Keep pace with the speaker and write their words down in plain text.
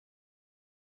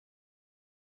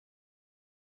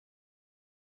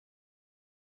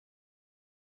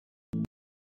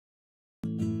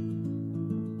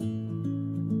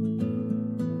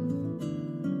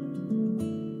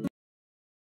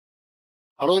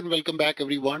Hello and welcome back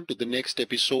everyone to the next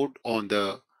episode on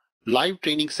the live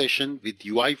training session with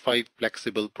UI5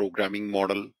 Flexible Programming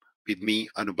Model with me,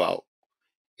 Anubhav.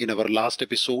 In our last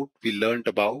episode, we learned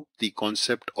about the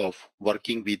concept of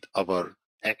working with our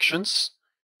actions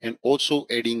and also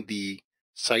adding the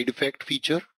side effect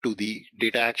feature to the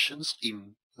data actions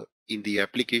in the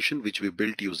application which we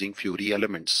built using Fury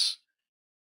elements.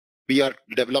 We are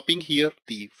developing here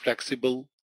the flexible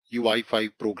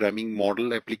UI5 programming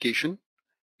model application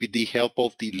with the help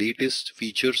of the latest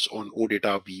features on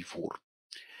OData v4.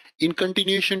 In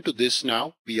continuation to this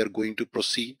now, we are going to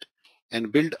proceed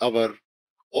and build our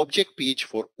object page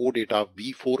for OData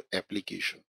v4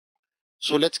 application.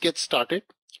 So let's get started.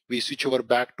 We switch over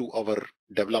back to our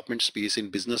development space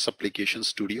in Business Application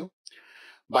Studio.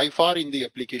 By far in the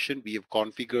application, we have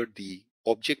configured the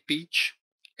object page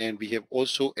and we have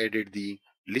also added the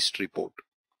list report.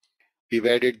 We've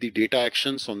added the data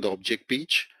actions on the object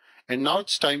page. And now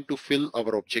it's time to fill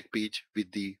our object page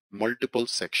with the multiple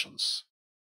sections.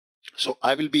 So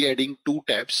I will be adding two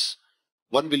tabs.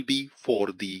 One will be for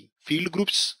the field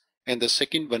groups and the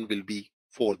second one will be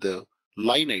for the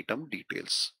line item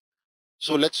details.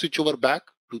 So let's switch over back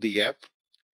to the app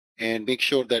and make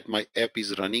sure that my app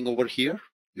is running over here.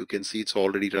 You can see it's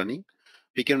already running.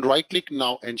 We can right click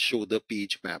now and show the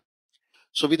page map.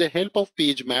 So with the help of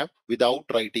page map, without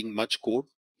writing much code,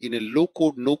 in a low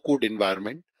code, no code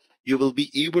environment, you will be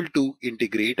able to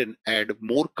integrate and add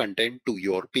more content to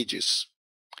your pages.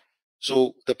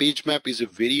 So the page map is a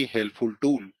very helpful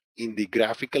tool in the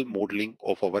graphical modeling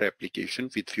of our application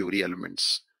with Fury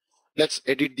elements. Let's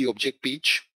edit the object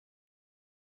page.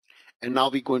 And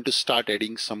now we're going to start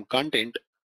adding some content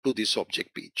to this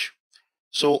object page.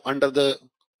 So under the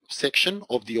section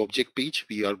of the object page,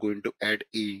 we are going to add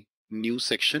a new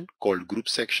section called group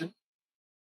section.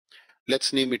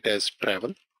 Let's name it as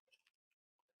travel.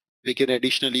 We can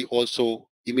additionally also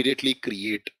immediately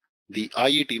create the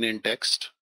I18N text.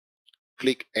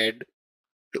 Click add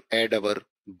to add our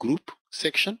group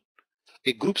section.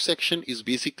 A group section is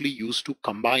basically used to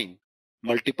combine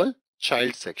multiple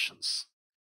child sections.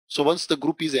 So once the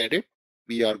group is added,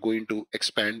 we are going to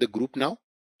expand the group now.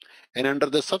 And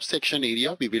under the subsection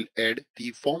area, we will add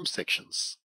the form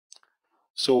sections.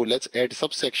 So let's add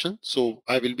subsection. So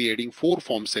I will be adding 4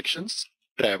 form sections.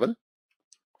 Travel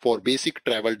for basic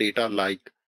travel data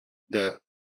like the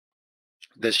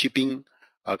shipping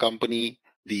company,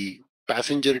 the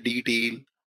passenger detail,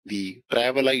 the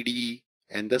travel ID,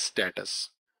 and the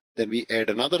status. Then we add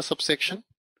another subsection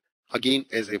again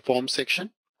as a form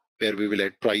section where we will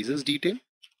add prices detail.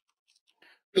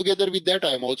 Together with that, I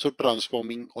am also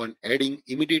transforming on adding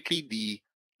immediately the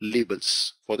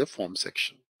labels for the form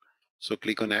section. So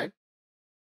click on add.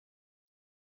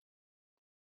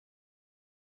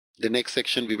 The next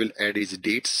section we will add is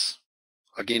dates.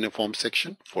 Again, a form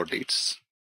section for dates.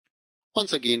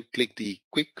 Once again, click the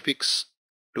quick fix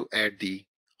to add the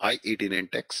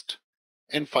I18N text.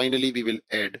 And finally, we will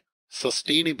add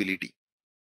sustainability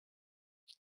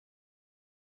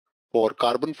for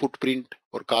carbon footprint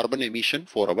or carbon emission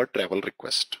for our travel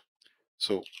request.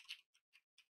 So,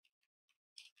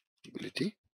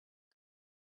 ability.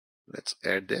 Let's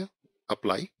add there,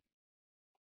 apply.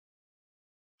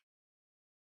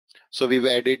 So we've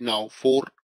added now 4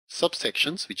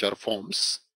 subsections which are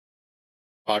forms,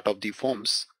 part of the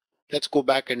forms. Let's go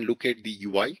back and look at the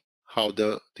UI, how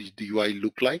the UI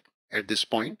look like at this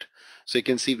point. So you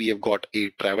can see we have got a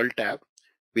travel tab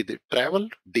with the travel,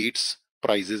 dates,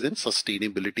 prices and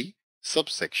sustainability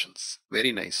subsections.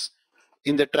 Very nice.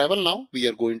 In the travel now, we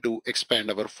are going to expand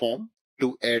our form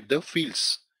to add the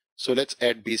fields. So let's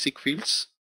add basic fields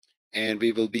and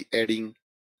we will be adding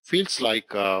fields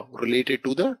like related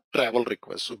to the travel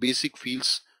request. So basic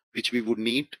fields which we would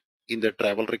need in the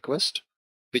travel request,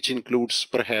 which includes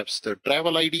perhaps the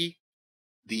travel ID,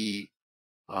 the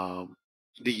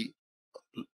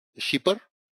shipper,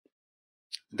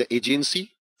 the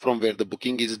agency from where the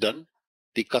booking is done,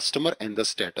 the customer and the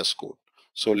status code.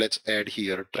 So let's add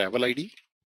here travel ID.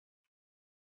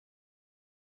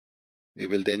 We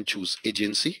will then choose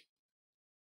agency.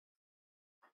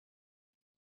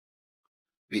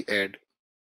 We add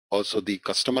also the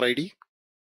customer ID.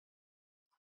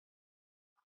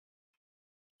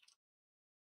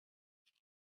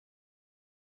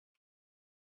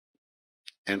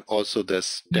 And also the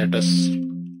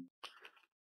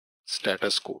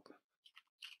status code.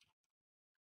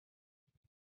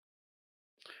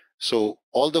 So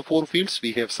all the 4 fields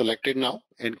we have selected now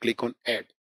and click on add.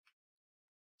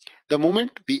 The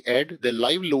moment we add, the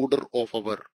live loader of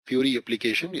our Fury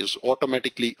application is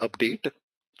automatically update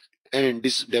and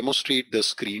this demonstrate the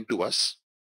screen to us.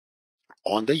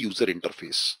 on the user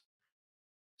interface.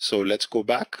 So let's go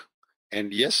back,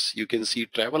 and yes, you can see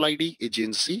travel ID,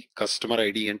 agency, customer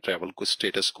ID, and travel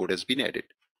status code has been added.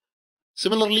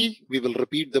 Similarly, we will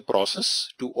repeat the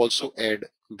process to also add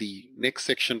the next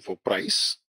section for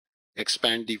price,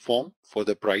 expand the form for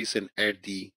the price, and add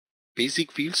the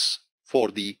basic fields for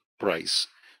the price.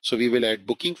 So we will add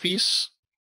booking fees,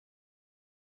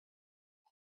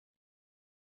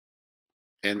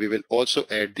 and we will also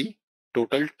add the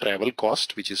total travel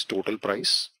cost, which is total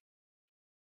price.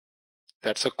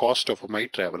 That's a cost of my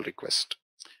travel request.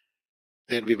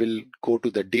 Then we will go to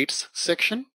the dates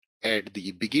section, add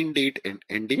the begin date and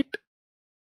end date.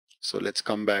 So let's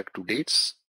come back to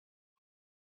dates,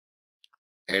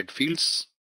 add fields,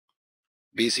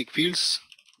 basic fields,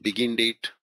 begin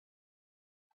date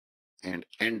and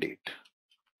end date.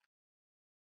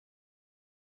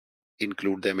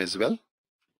 Include them as well.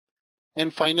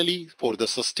 And finally, for the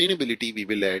sustainability, we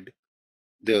will add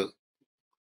the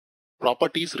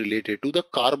properties related to the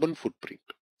carbon footprint,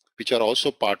 which are also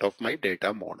part of my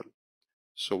data model.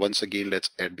 So once again, let's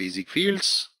add basic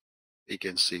fields. We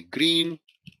can say green.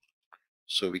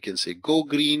 So we can say go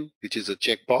green, which is a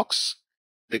checkbox,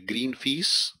 the green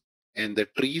fees and the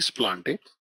trees planted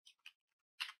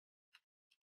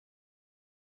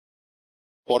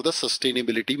for the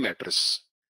sustainability matrix.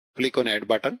 Click on add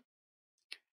button.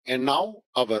 And now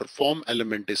our form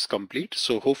element is complete.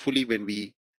 So hopefully when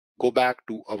we go back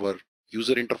to our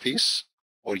user interface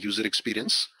or user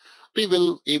experience, we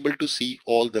will able to see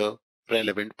all the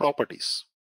relevant properties.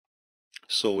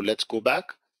 So let's go back,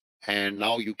 and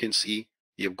now you can see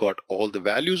you've got all the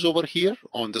values over here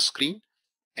on the screen.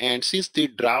 And since the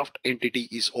draft entity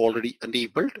is already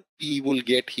enabled, we will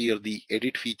get here the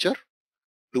edit feature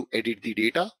to edit the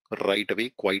data right away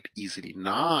quite easily.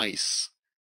 Nice.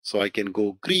 So I can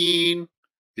go green.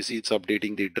 You see it's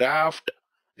updating the draft.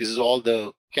 This is all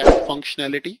the CAP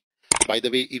functionality. By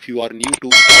the way, if you are new to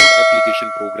Cloud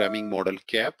Application Programming Model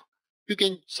CAP, you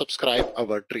can subscribe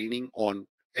our training on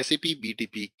SAP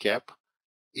BTP CAP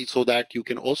so that you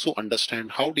can also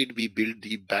understand how did we build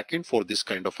the backend for this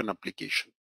kind of an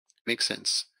application. Makes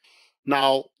sense.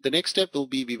 Now, the next step will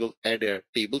be we will add a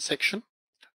table section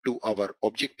to our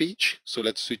object page. So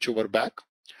let's switch over back.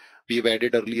 We've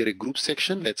added earlier a group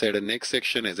section. Let's add a next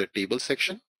section as a table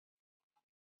section.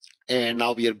 And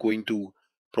now we are going to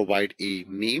provide a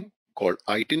name called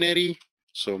itinerary.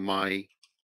 So my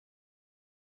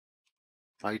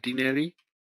itinerary.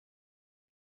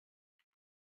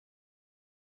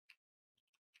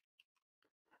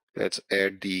 Let's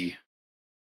add the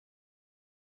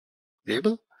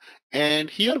label. And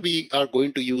here we are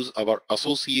going to use our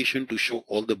association to show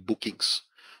all the bookings.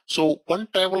 So one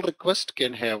travel request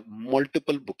can have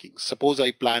multiple bookings. Suppose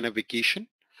I plan a vacation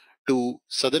to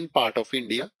southern part of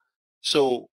India.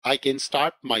 So I can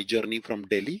start my journey from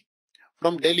Delhi.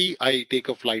 From Delhi, I take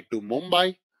a flight to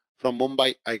Mumbai. From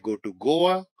Mumbai, I go to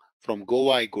Goa. From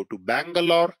Goa, I go to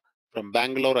Bangalore. From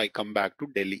Bangalore, I come back to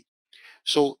Delhi.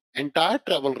 So entire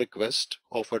travel request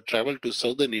of a travel to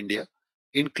southern India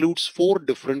includes 4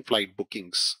 different flight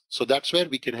bookings. So that's where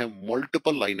we can have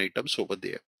multiple line items over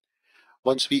there.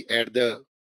 Once we add the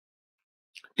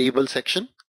table section,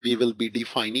 we will be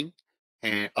defining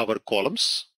our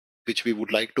columns, which we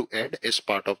would like to add as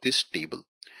part of this table.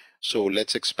 So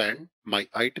let's expand my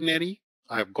itinerary.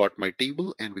 I've got my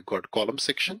table and we got column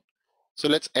section. So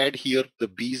let's add here the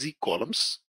busy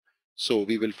columns. So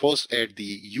we will first add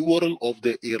the URL of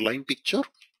the airline picture,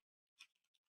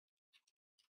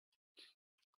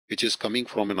 which is coming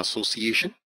from an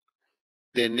association.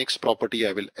 Then next property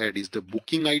I will add is the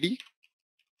booking ID.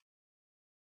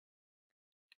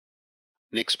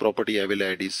 Next property I will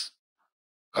add is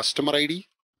customer ID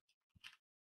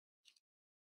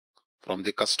from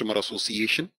the customer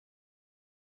association.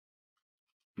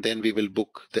 Then we will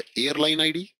book the airline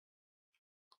ID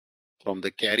from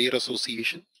the carrier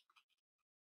association.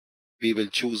 We will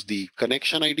choose the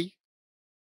connection ID.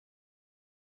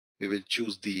 We will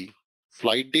choose the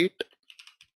flight date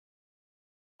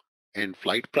and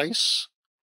flight price.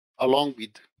 Along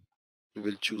with, we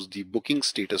will choose the booking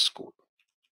status code.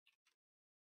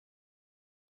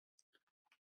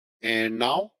 And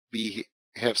now we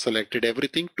have selected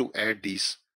everything to add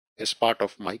these as part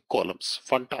of my columns.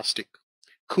 Fantastic.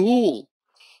 Cool.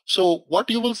 So what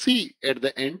you will see at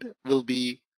the end will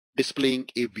be displaying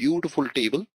a beautiful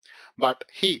table. But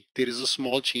hey, there is a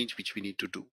small change which we need to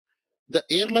do. The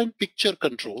airline picture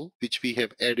control, which we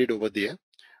have added over there,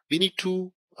 we need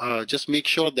to just make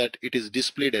sure that it is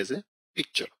displayed as a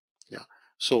picture. Yeah.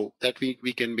 So that we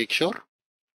can make sure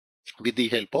with the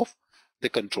help of the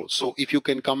control. So if you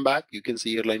can come back, you can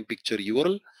see airline picture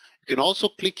URL. You can also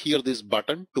click here this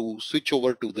button to switch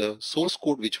over to the source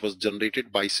code which was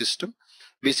generated by system.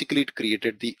 Basically, it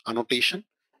created the annotation,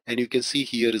 and you can see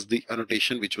here is the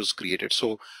annotation which was created.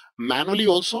 So manually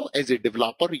also, as a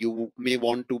developer, you may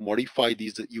want to modify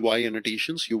these UI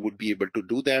annotations. You would be able to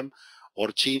do them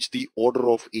or change the order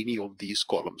of any of these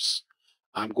columns.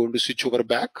 I'm going to switch over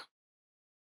back,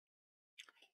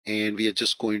 and we are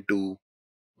just going to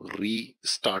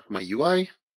restart my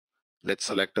UI. Let's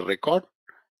select a record.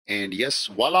 And yes,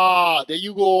 voila, there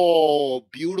you go.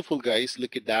 Beautiful, guys.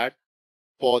 Look at that.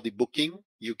 For the booking,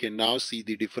 you can now see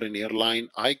the different airline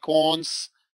icons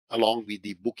along with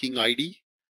the booking ID,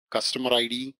 customer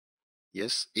ID,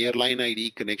 yes, airline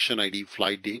ID, connection ID,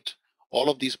 flight date, all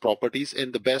of these properties.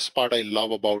 And the best part I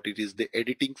love about it is the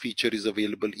editing feature is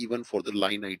available even for the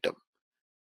line item.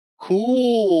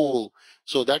 Cool.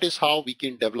 So that is how we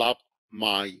can develop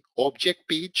my object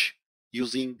page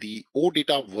using the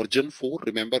OData version 4.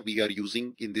 Remember, we are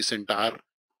using in this entire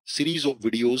series of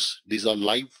videos. These are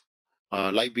live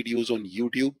videos on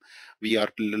YouTube. We are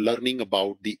learning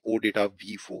about the OData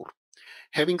v4.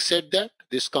 Having said that,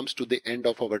 this comes to the end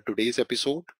of our today's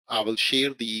episode. I will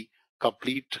share the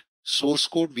complete source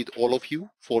code with all of you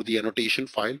for the annotation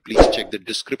file. Please check the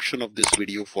description of this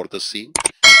video for the same.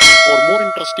 For more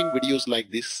interesting videos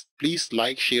like this, please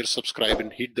like, share, subscribe,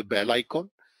 and hit the bell icon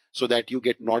so that you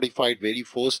get notified very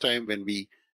first time when we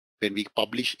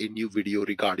publish a new video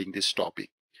regarding this topic.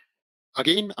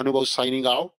 Again, Anubhav signing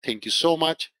out. Thank you so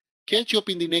much. Catch you up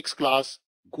in the next class.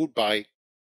 Goodbye.